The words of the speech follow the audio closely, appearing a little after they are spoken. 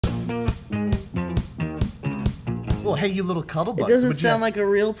Well, hey, you little cuddle bugs. It doesn't sound like a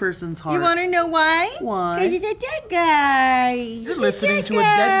real person's heart. You want to know why? Why? Because he's a dead guy. You're listening to a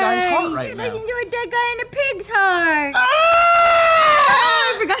dead guy's heart right now. You're listening to a dead guy in a pig's heart.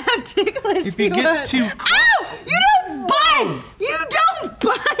 Ah! I forgot how ticklish If you get too Ow! You don't bite! You don't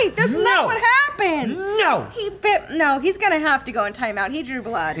bite! That's not what happens! No! He bit. No, he's gonna have to go in timeout. He drew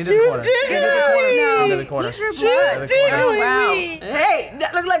blood. Into the corner. No, Into the corner. he drew She was blood. tickling Oh, wow. me. Hey,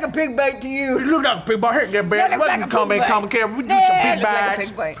 that looked like a pig bite to you. You look like a pig bite. Hey there, man. That look like a Come pig in, bite. come here. We do Yeah, some pig look like a bites.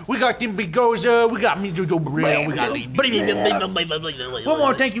 pig bite. We got them big goza. We got me to do bread. We got these. We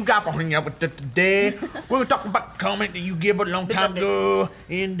want to thank you guys for hanging out with us today. We were talking about the comment that you gave a long time ago.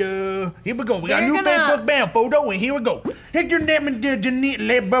 And here we go. We got a new Facebook band photo, and here we go. Hit your name and Janine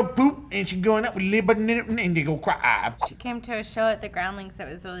labor poop, and she's going up with labor and they go cry. She came to a show at the Groundlings that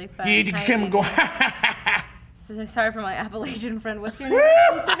was really fun. Yeah, you came and go, ha ha ha ha. So sorry for my Appalachian friend. What's your name?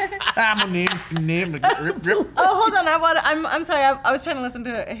 I'm a name. Rip, rip. Oh, hold on. I'm sorry. I was trying to listen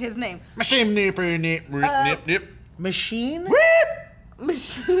to his name. Machine name for your name. Rip, nip. Machine?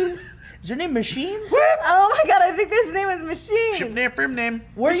 Machine. Is your name Machines? Oh my God! I think this name is Machine. Ship name, firm name.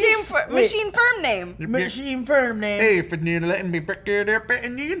 Machine firm name. Machine firm name. Hey, for near letting me pick it up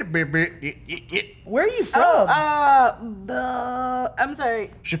and you the baby. Where are you from? I'm sorry.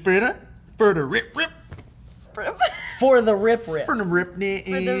 Shafina, for the rip. For the rip. For the rip,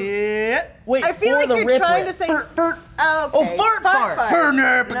 Wait, I feel for like the you're rip. trying to say. Oh, okay. fart. For the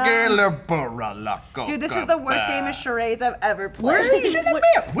No. Dude, this is the worst game of charades I've ever played. Where are you?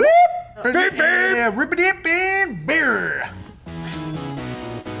 Rip it and beer.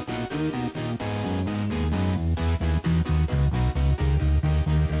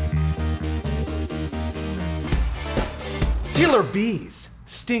 Killer bees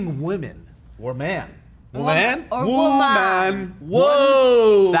sting women or man. Woman or woman.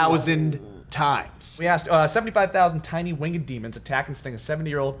 Whoa! 1,000 times. We asked 75,000 tiny winged demons attack and sting a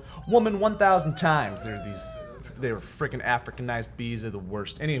 70-year-old woman 1,000 times. They're freaking Africanized bees are the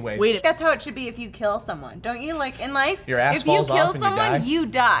worst. Anyways. Wait, that's how it should be if you kill someone. Don't you, like, in life? Your ass if you falls kill off and someone, you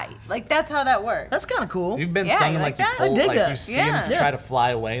die. Like, that's how that works. that's kind of cool. You've been Yeah, stung you and like like you that? pull, I dig like that. you see Yeah. them try to fly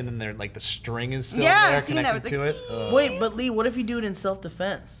away and then they're like the string is still Yeah, there I've seen that. connected It's to like, it. Ugh. Wait, but Lee, what if you do it in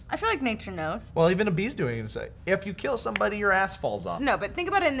self-defense? I feel like nature knows. Well, even a bee's doing it. It's like, if you kill somebody, your ass falls off. No, but think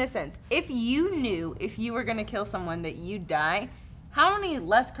about it in this sense. If you knew if you were gonna kill someone that you'd die, how many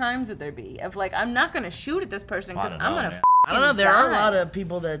less crimes would there be? Of like, I'm not gonna shoot at this person because I'm gonna I don't know. There are a die. lot of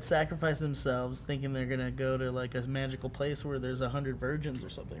people that sacrifice themselves thinking they're gonna go to like a magical place where there's 100 virgins or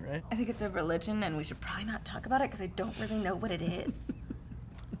something, right? I think it's a religion, and we should probably not talk about it because I don't really know what it is.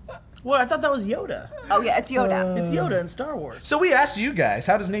 What? I thought that was Yoda. Oh yeah, it's Yoda. It's Yoda in Star Wars. So we asked you guys,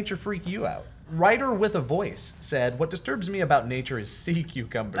 how does nature freak you out? Writer with a voice said, what disturbs me about nature is sea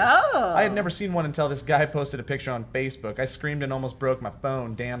cucumbers. Oh. I had never seen one until this guy posted a picture on Facebook. I screamed and almost broke my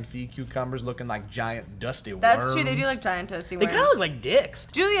phone. Damn sea cucumbers looking like giant dusty worms. That's true. They do like giant toasty They worms. kind of look like dicks.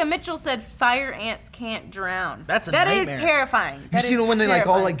 Julia Mitchell said fire ants can't drown. That's a That nightmare. is terrifying. You see when they like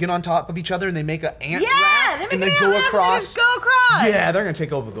all like get on top of each other and they make an ant Yeah, raft they and make they an go ant raft and across? they just go across. Yeah, they're gonna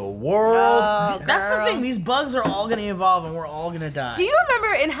take over the world. Oh, That's the girl. thing. These bugs are all gonna evolve and we're all gonna die. Do you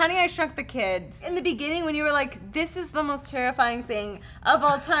remember in Honey, I Shrunk the Kids, in the beginning when you were like, this is the most terrifying thing of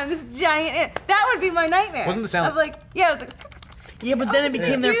all time, this giant ant? That would be my nightmare. Wasn't the sound- I was like, yeah, it was like, Yeah, but then it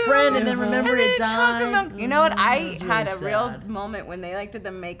became their friend, and then remember it died. You know what? I It was had a really real sad. moment when they like did the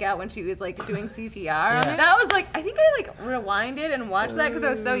makeout when she was like doing CPR. That was like, I think I like rewinded and watched that because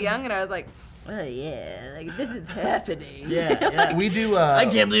I was so young, and I was like, oh yeah, like this is happening. Yeah. We do. I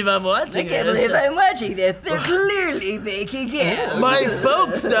can't believe I'm watching this. I'm watching this. They're clearly making out. My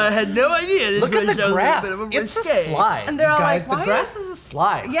folks had no idea this Look at was the a graph. bit of a It's a risque. slide. And they're all Guys, like, why the graph is this is a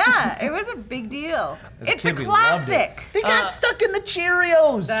slide. Yeah, it was a big deal. As a It's kid, a we loved it. classic. They got stuck in the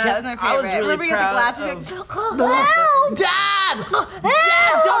Cheerios. That was my favorite. I was really remember you had the proud glasses. of- Help! Dad! Help!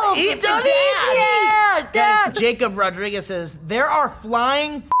 don't eat Don't the eat dad! the dad! Guys, Jacob Rodriguez says, there are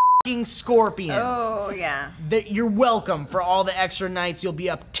flying f***ing scorpions. Oh, yeah. That you're welcome for all the extra nights you'll be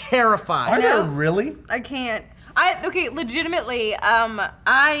up terrified. Are there really? I can't. Okay, legitimately,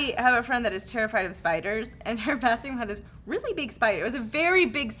 I have a friend that is terrified of spiders, and her bathroom had this really big spider. It was a very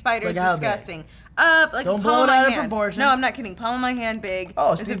big spider. Like It's how big? disgusting. Like Don't palm blow of it my out of hand. proportion. No, I'm not kidding. Palm of my hand big.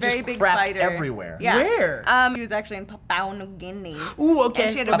 Oh, so it's you a very just big crapped spider. everywhere. Yeah. Where? She was actually in Papua New Guinea. Ooh, okay.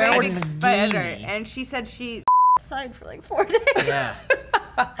 And she had a very big Papua New spider, Guinea. and she said she outside for like 4 days. Yeah.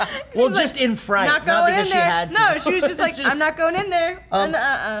 Well, She's just in fright, not not going because in she there. had to. No, she was just like, It's I'm not going in there.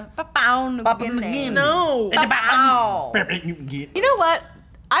 Papua New Guinea. No. Papua. You know what?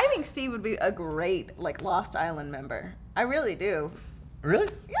 I think Steve would be a great like Lost Island member. I really do. Really?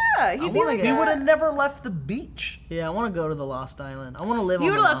 Yeah. Yeah, he'd be like He would have never left the beach. Yeah, I want to go to the Lost Island. I want to live He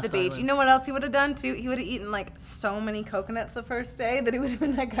on would the have Lost left the beach. Island. You know what else he would have done too? He would have eaten like so many coconuts the first day that he would have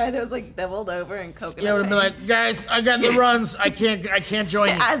been that guy that was like doubled over in coconut. Yeah, I would have been like, guys, I got the runs. I can't join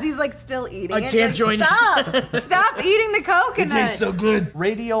you. As he's like still eating it. I can't join you. Stop eating the coconut. It tastes so good.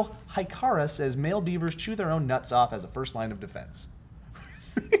 Radio Hikara says male beavers chew their own nuts off as a first line of defense.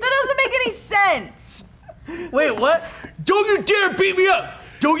 That doesn't make any sense. Wait, what? Don't you dare beat me up!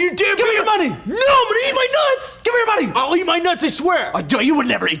 Don't you dare Give me your money! No, I'm gonna eat my nuts! Give me your money! I'll eat my nuts, I swear! You would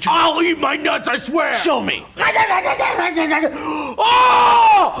never eat your nuts. I'll eat my nuts, I swear! Show me.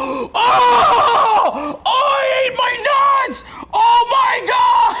 Oh! Oh! I ate my nuts! Oh my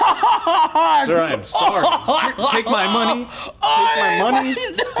God! Sir, I'm sorry. Take my money. Take my money.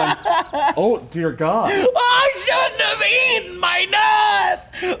 Oh, dear God. I shouldn't have eaten my nuts!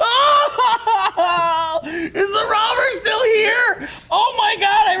 Oh! Is the robber still here? Oh my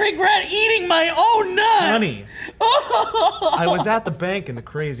God, I regret eating my own nuts! Honey, I was at the bank and the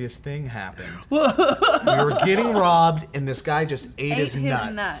craziest thing happened. We were getting robbed and this guy just ate his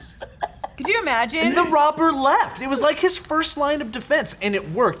nuts. Could you imagine? And the robber left. It was like his first line of defense, and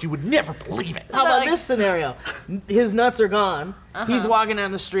it worked. You would never believe it. How about Like- this scenario? His nuts are gone. He's walking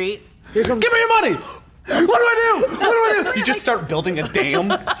down the street. Here comes. Give me your money! What do I do? What do I do? You just start building a dam.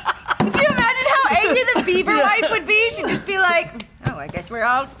 Could you imagine how angry the beaver wife would be? She'd just be like, "Oh, I guess we're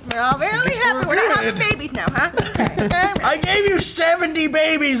all really happy. We're not having babies now, huh?" I gave you 70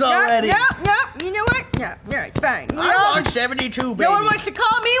 babies already. No. You know what? No, it's fine. I want 72 babies. No one wants to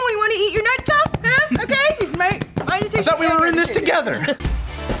call me when we want to eat your nuts off, huh? Okay? Just I thought we were in this together.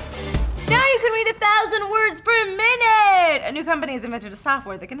 Now you can read 1,000 words per minute! A new company has invented a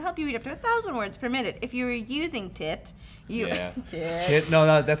software that can help you read up to 1,000 words per minute. If you were using TIT, No,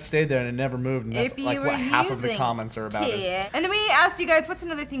 that stayed there and it never moved. And that's if you like were what half of the using comments are about. TIT. And then we asked you guys, what's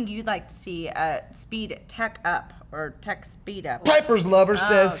another thing you'd like to see speed tech up or tech speed up? Piper's Lover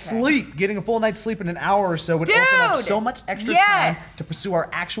says okay. sleep. Getting a full night's sleep in an hour or so would open up so much extra time to pursue our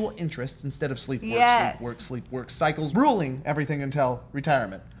actual interests instead of sleep, work cycles, ruling everything until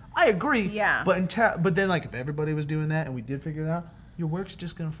retirement. I agree. Yeah. But then, like, if everybody was doing that and we did figure it out, your work's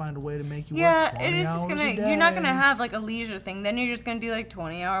just gonna find a way to make you work 20 it is just hours gonna. a day. You're not gonna have like a leisure thing. Then you're just gonna do like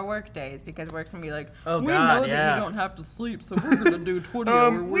 20-hour work days because work's gonna be like, Oh, we God, know yeah. that you don't have to sleep, so we're gonna do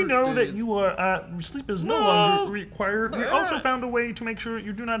 20-hour work We know days. that you are, sleep is no longer required. We also found a way to make sure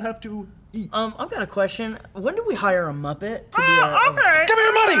you do not have to eat. I've got a question. When do we hire a Muppet to be our... Okay. Give me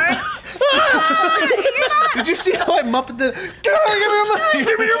your money! Did you see how I muppet the? Give me your money!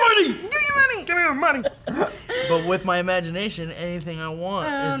 Give me your money! Give me your money. Give me your money! But with my imagination, anything I want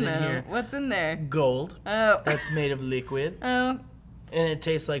is in here. What's in there? Gold. Oh. That's made of liquid. Oh. And it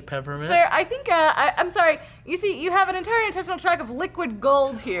tastes like peppermint. Sir, I think, I'm sorry. You see, you have an entire intestinal tract of liquid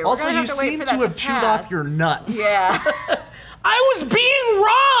gold here. Also, We're gonna you have to wait seem for to that have chewed off pass. your nuts. Yeah. I was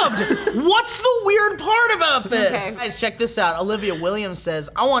being robbed! What's the weird part about this? Okay. Guys, check this out. Olivia Williams says,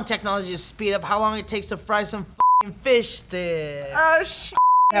 I want technology to speed up how long it takes to fry some f***ing fish sticks. Oh, shit.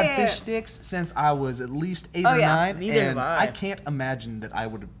 I've had fish sticks since I was at least 8 Oh, or yeah. 9, Neither and have I. can't imagine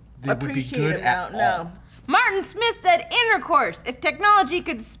that would be Appreciate good it at now. all. No. Martin Smith said intercourse. If technology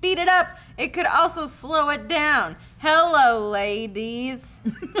could speed it up, it could also slow it down. Hello, ladies.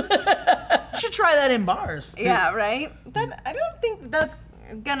 You should try that in bars. Yeah, right? I don't think that's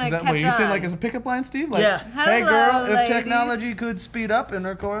gonna Is that catch what you're saying, on. like as a pickup line, Steve? Like, Yeah. hey Hello, girl, if ladies. technology could speed up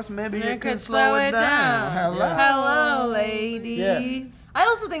intercourse, maybe It it could slow it down. Hello. Hello, ladies. I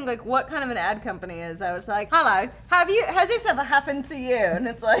also think like what kind of an ad company is. I was like, hello, has this ever happened to you? And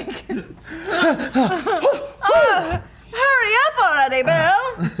it's like, oh, hurry up already,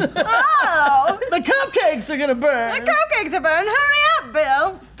 Bill. Oh, The cupcakes are gonna burn. the cupcakes are burned. Hurry up,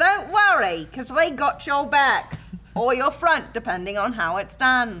 Bill. Don't worry, because we got your back. Or your front, depending on how it's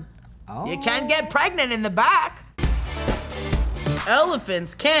done. You can't get pregnant in the back.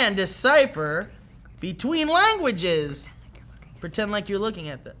 Elephants can decipher between languages. Pretend like you're looking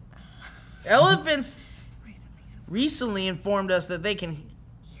at them. Elephants recently informed us that they can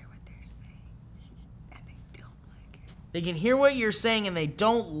Hear what they're saying, and they don't like it. They can hear what you're saying and they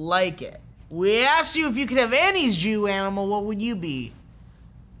don't like it. We asked you if you could have any zoo animal, what would you be?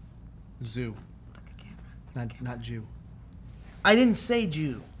 Zoo. Not Jew. I didn't say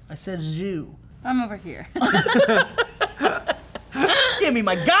Jew. I said zoo. I'm over here. Give me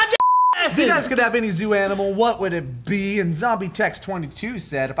my goddamn If you guys could have any zoo animal, what would it be? And Zombie Text 22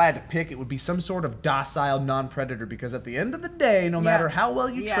 said, if I had to pick, it would be some sort of docile non-predator, because at the end of the day, no matter how well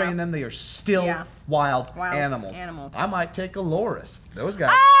you train them, they are still wild animals. I might take a loris. Those guys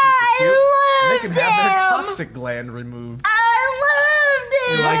are super cute. And they can have their toxic gland removed. I loved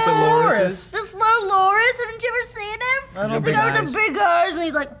Loris. You like the Lorises? The slow Loris. Haven't you ever seen him? I don't He's the think guy with the big eyes, and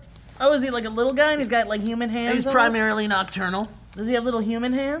he's like, Oh, is he like a little guy and he's got like human hands? He's almost? primarily nocturnal. Does he have little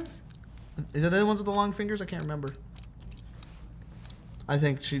human hands? Is it the ones with the long fingers? I can't remember. I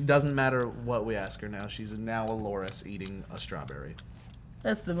think she doesn't matter what we ask her now. She's now a loris eating a strawberry.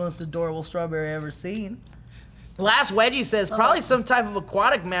 That's the most adorable strawberry I've ever seen. Last Wedgie says probably some type of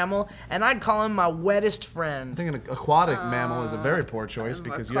aquatic mammal, and I'd call him my wettest I friend. think an aquatic mammal is a very poor choice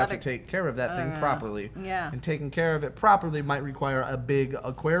because you have to aquatic- take care of that thing properly. Yeah. And taking care of it properly might require a big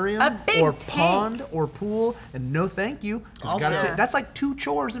aquarium A big or tank. pond or pool. And no thank you. 'Cause you gotta Also- that's like 2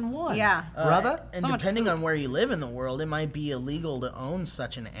 chores in one. Yeah. Brother? And So much depending on where you live in the world, it might be illegal to own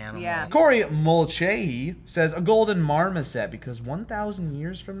such an animal. Yeah. Corey Mulcahy says a golden marmoset because 1,000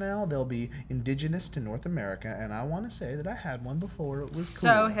 years from now they'll be indigenous to North America, and I want to say that I had one before it was cool.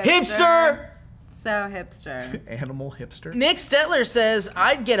 so hipster. Hipster! So hipster. Animal hipster. Nick Stetler says,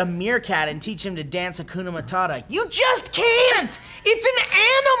 I'd get a meerkat and teach him to dance Hakuna Matata. You just can't! It's an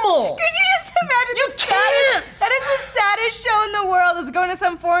animal! Could you just imagine You the saddest? can't! That is the saddest show in the world. Is going to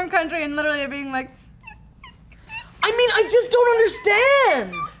some foreign country and literally being like, I mean, I just don't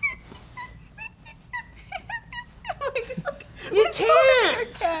understand! You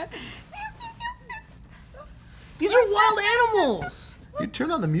can't! These are wild animals! You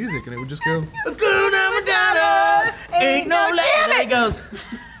turn on the music and it would just go. Hakuna Matata! Ain't no Damn land! There it! it goes.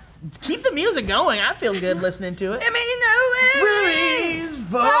 Keep the music going. I feel good listening to it. I mean, no Worries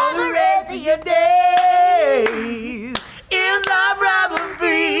for the rest of your days is our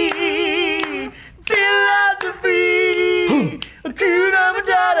problem-free philosophy. Hakuna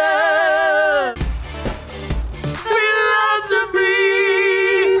Matata.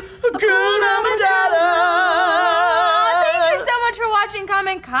 Philosophy. Hakuna Matata. Thank you so much for watching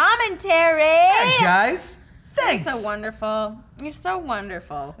Comment Commentary. Hey guys, thanks. You're so wonderful. You're so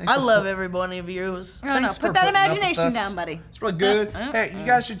wonderful. I love every one of yours. No, no, Thanks for put that putting up with imagination us. down, buddy. It's real good. Hey, you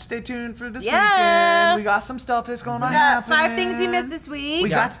guys should stay tuned for this Yeah. weekend. We got some stuff that's going to We got happen. 5 things you missed this week. We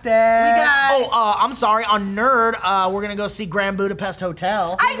got Stat. We got. Oh, I'm sorry. On Nerd, we're gonna go see Grand Budapest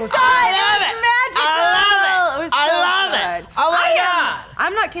Hotel. I saw it. love It it. was magical. I love it. It was so I love it. good. Oh my I am- God.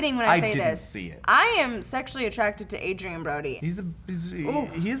 I'm not kidding when I say didn't this. see it. I am sexually attracted to Adrian Brody. He's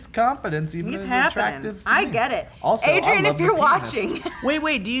confidence, even He's though he's happening. attractive to I me. get it. Also, I Adrian, love if the you're penis. watching.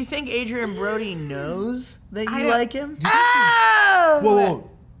 Wait. Do you think Adrian Brody knows that I you don't- like him? Oh! Whoa.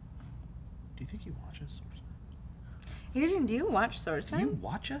 Do you think he watches SourceFed? Adrian, do you watch Do you SourceFed?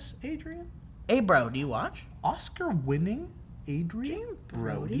 watch us, Adrian? Hey, bro, do you watch? Oscar-winning Adrian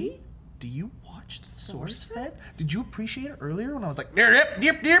Brody? Do you watch SourceFed? Did you appreciate it earlier when I was like, yep.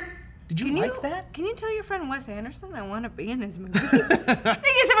 Did you like that? Can you tell your friend Wes Anderson I want to be in his movies? Thank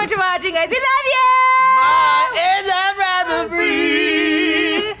you so much for watching, guys. We love you! Is that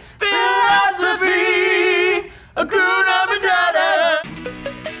rivalry? Philosophy, Hakuna Matata.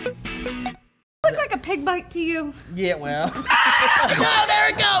 Look like a pig bite to you. Yeah, well. Oh, there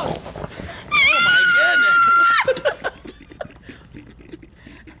it goes. Oh my goodness.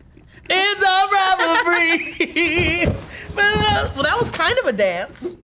 It's a rivalry. Well, that was kind of a dance.